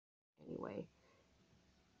anyway.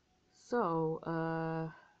 So,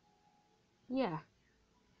 yeah.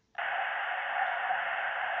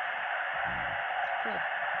 Okay.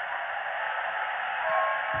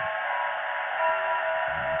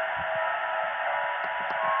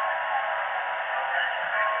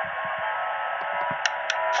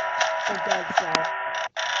 Oh god, it's loud.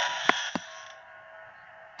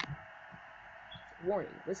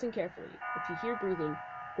 Warning, listen carefully. If you hear breathing,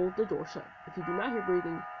 hold the door shut. If you do not hear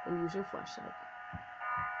breathing, then use your flashlight.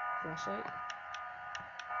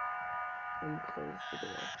 And close the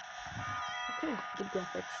door. Okay, good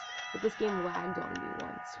graphics. But this game lagged on me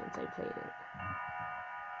once I played it.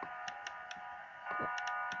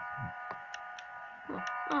 Oh,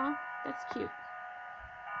 aw, that's cute.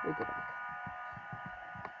 Wait, go back.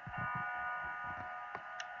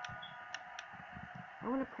 I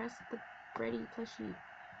want to press the Freddy plushie.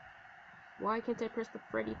 Why can't I press the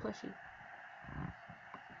Freddy plushie?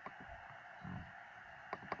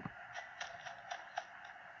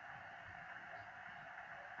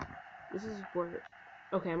 This is where...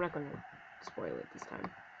 Okay, I'm not gonna spoil it this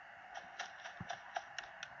time.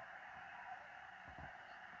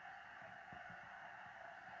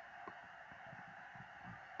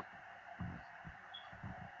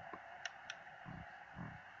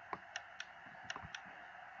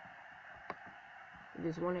 It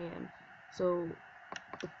is 1 a.m. So,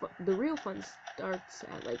 the real fun starts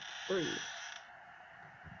at like 3.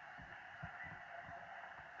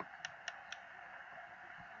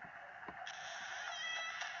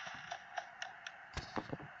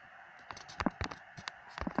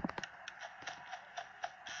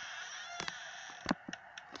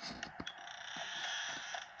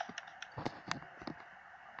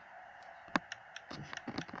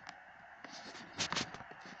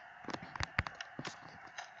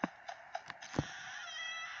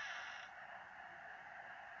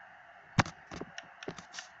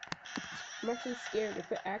 I'm actually scared.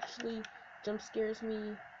 If it actually jump scares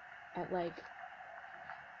me at like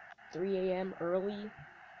 3 a.m. early,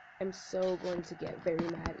 I'm so going to get very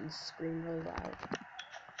mad and scream really loud.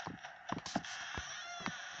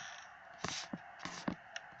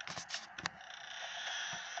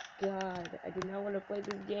 God, I do not want to play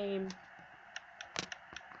this game.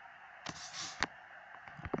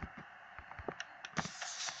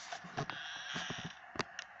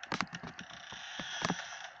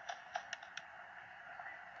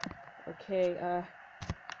 Okay,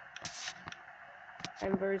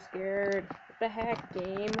 I'm very scared. What the heck,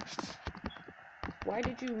 game? Why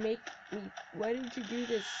did you make me... Why did you do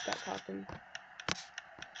this? Stop talking.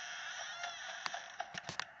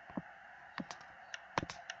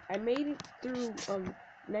 I made it through,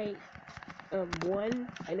 night, 1.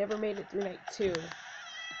 I never made it through night 2.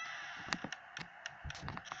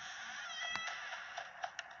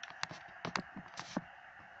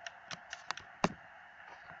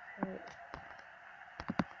 Right.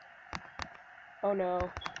 Oh no.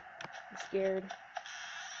 I'm scared.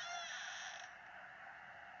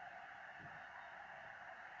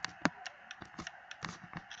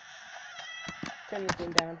 Turn this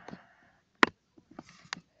game down.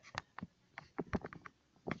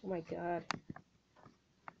 Oh my god.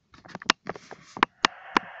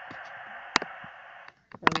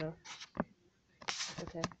 Oh no.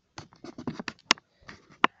 Okay.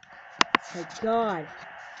 Oh my god.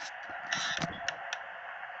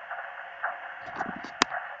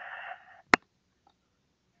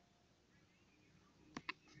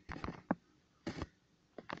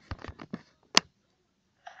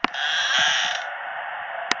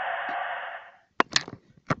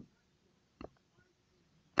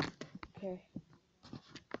 Okay.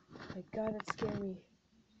 Oh my god, that scared me.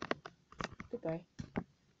 Goodbye.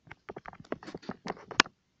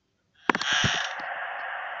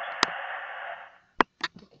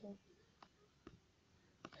 Okay.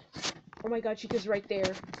 Oh my god, Chica's right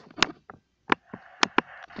there.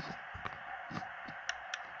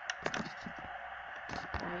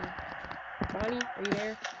 Bonnie, are you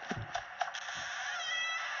there?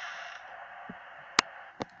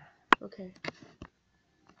 Okay.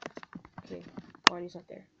 Okay, Bonnie's not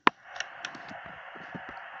there.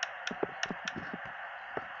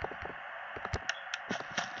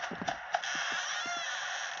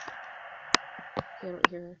 Okay, I don't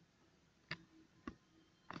hear her.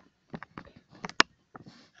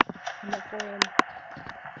 I'm at 4 a.m.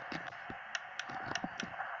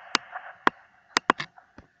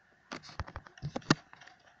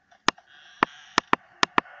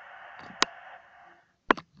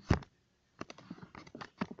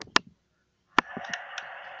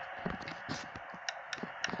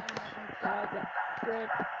 Oh my god, that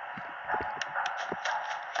frick.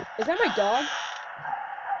 Is that my dog?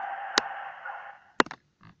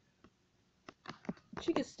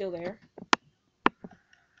 Chica's still there.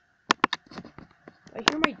 I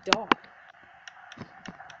hear my dog.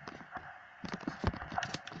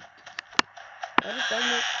 What is dog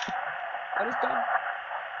make? What is dog?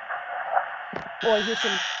 Oh, I hear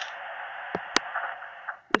some.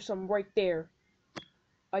 There's some right there.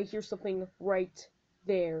 I hear something right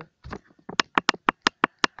there.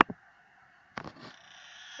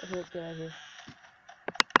 Okay, let's get out of here.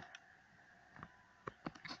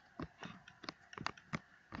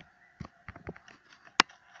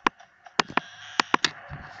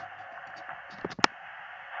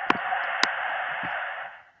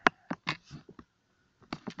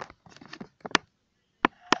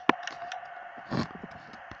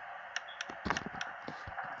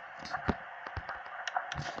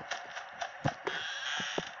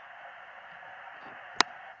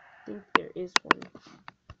 I think there is one.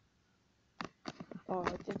 Oh, I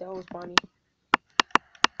think that was Bonnie.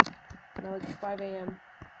 Now it's 5 a.m.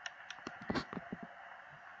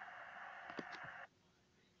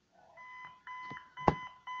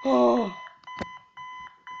 Oh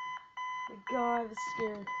my god, this is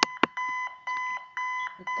scared.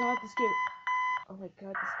 Oh my god, this game. Oh my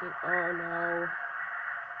god, this game. Oh no.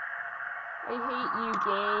 I hate you,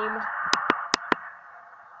 game.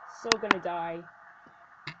 So gonna die.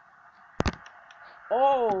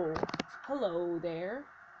 Oh, hello there.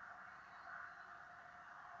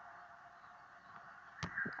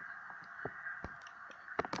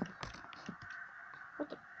 What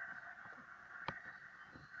the?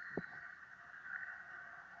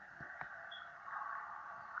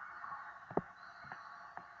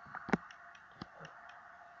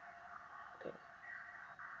 Okay.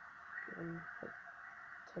 Like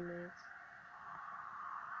 10 minutes.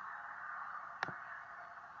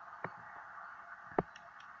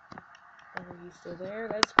 Oh, he's still there?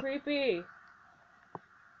 That's creepy.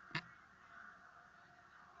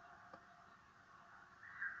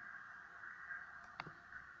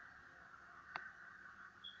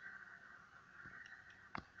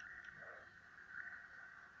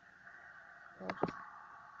 I'll just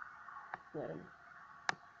let him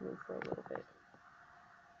move for a little bit.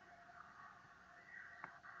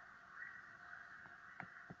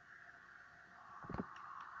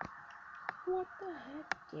 What the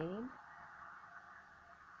heck, game?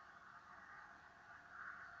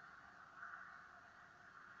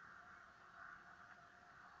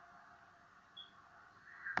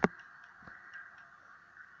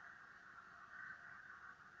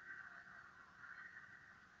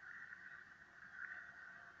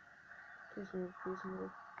 Please move, please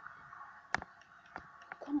move.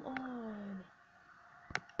 Come on.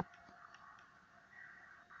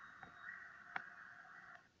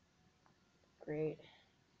 Great.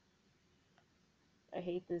 I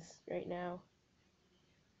hate this right now.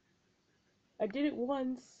 I did it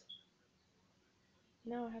once.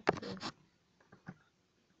 Now I have to.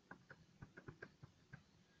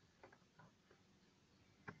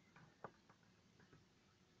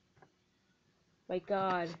 My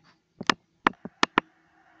god.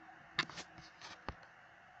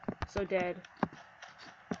 So dead.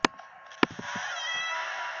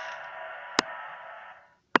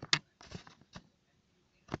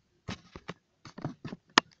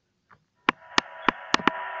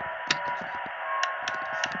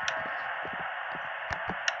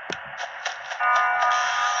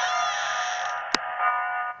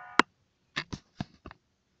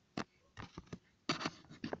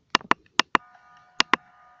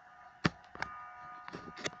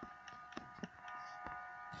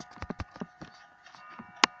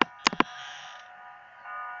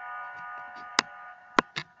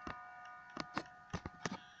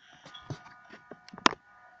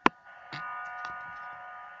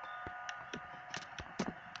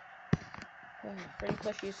 Oh, Freddy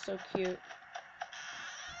plushie is so cute.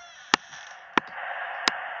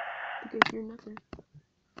 I think I hear nothing.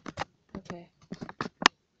 Okay.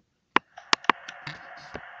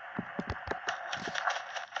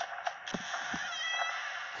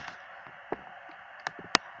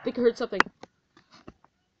 I think I heard something.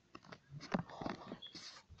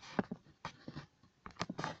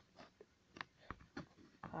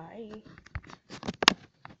 Hi.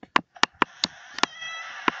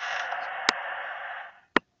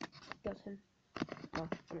 That's him. Oh,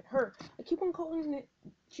 I mean her. I keep on calling it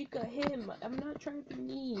Chica him. I'm not trying to be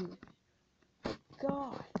mean.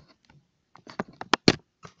 God.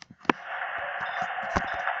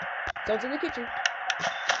 Someone's in the kitchen.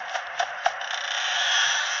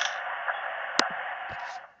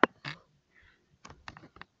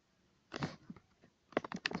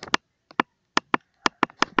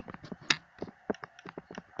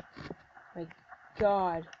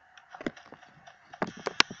 god.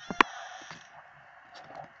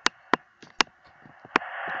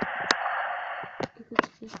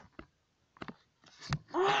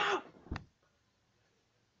 Ah!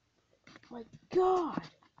 My god.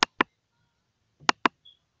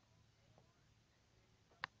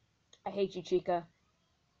 I hate you, Chica.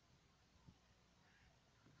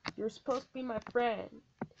 You were supposed to be my friend.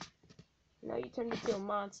 Now you turned into a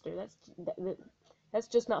monster. That's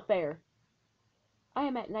just not fair. I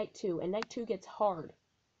am at night 2, and night 2 gets hard.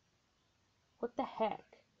 What the heck?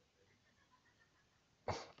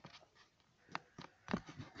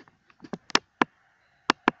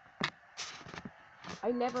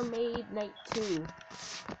 I never made night 2.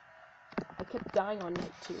 I kept dying on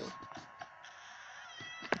night 2.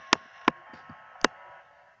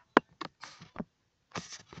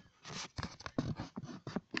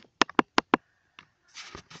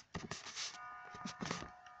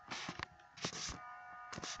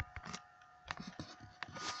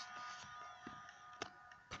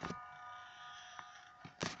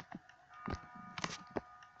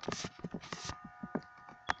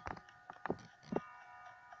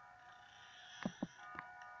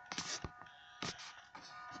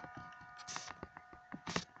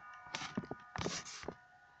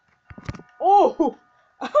 Oh!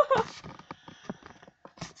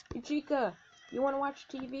 Chica, you want to watch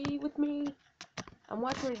TV with me? I'm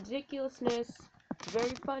watching ridiculousness. It's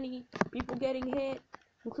very funny. People getting hit,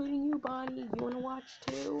 including you, Bonnie. You want to watch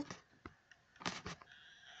too?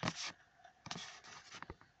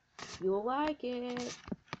 You'll like it.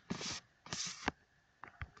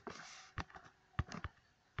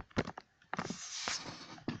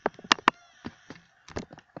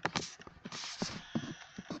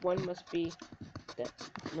 One must be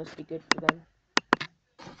good for them.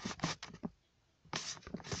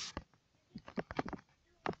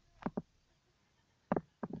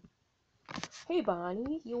 Hey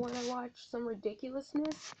Bonnie, you wanna watch some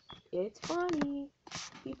ridiculousness? It's funny.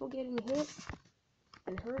 People getting hit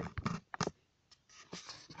and hurt.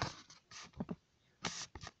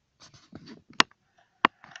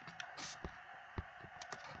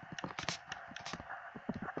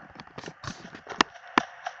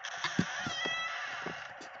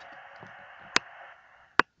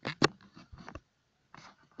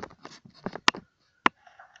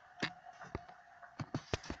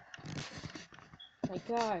 My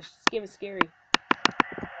gosh, this game is scary.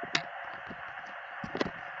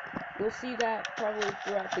 You'll see that probably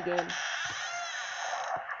throughout the game.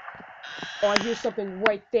 Oh, I hear something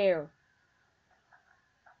right there.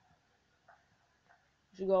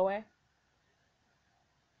 Did she go away?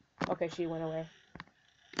 Okay, she went away.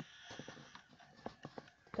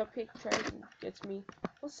 Cupcake tries and gets me.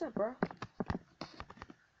 What's up, bro?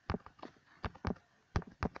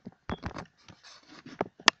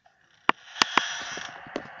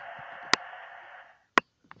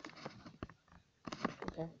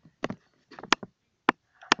 Okay.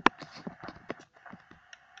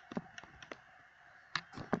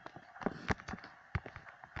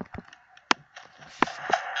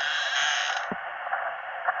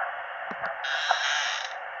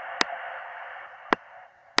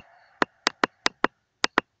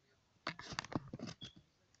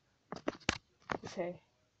 Okay.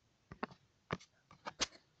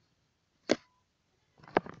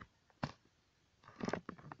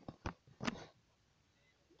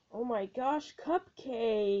 Oh my gosh,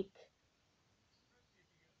 Cupcake!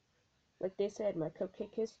 Like they said, my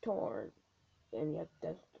cupcake is torn, and yet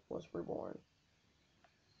death was reborn.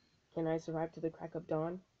 Can I survive to the crack of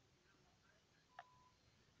dawn?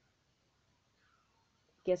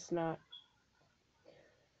 Guess not.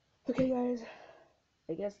 Okay, guys.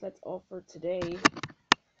 I guess that's all for today.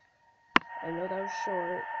 I know that was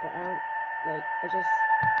short, but I just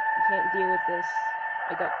can't deal with this.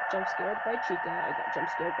 I got jump scared by Chica. I got jump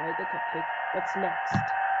scared by the cupcake. What's next?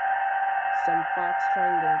 Some fox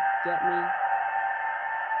trying to get me,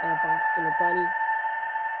 and a bunny,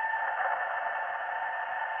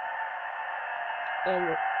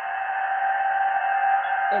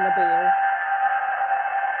 and a bear.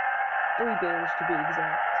 3 bears to be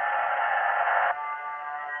exact.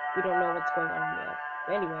 We don't know what's going on yet.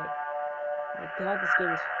 But anyway, my god, this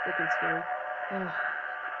game is freaking scary.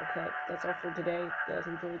 Okay, that's all for today. If you guys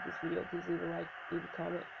enjoyed this video, please leave a like, leave a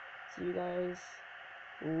comment. See you guys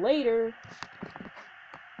later.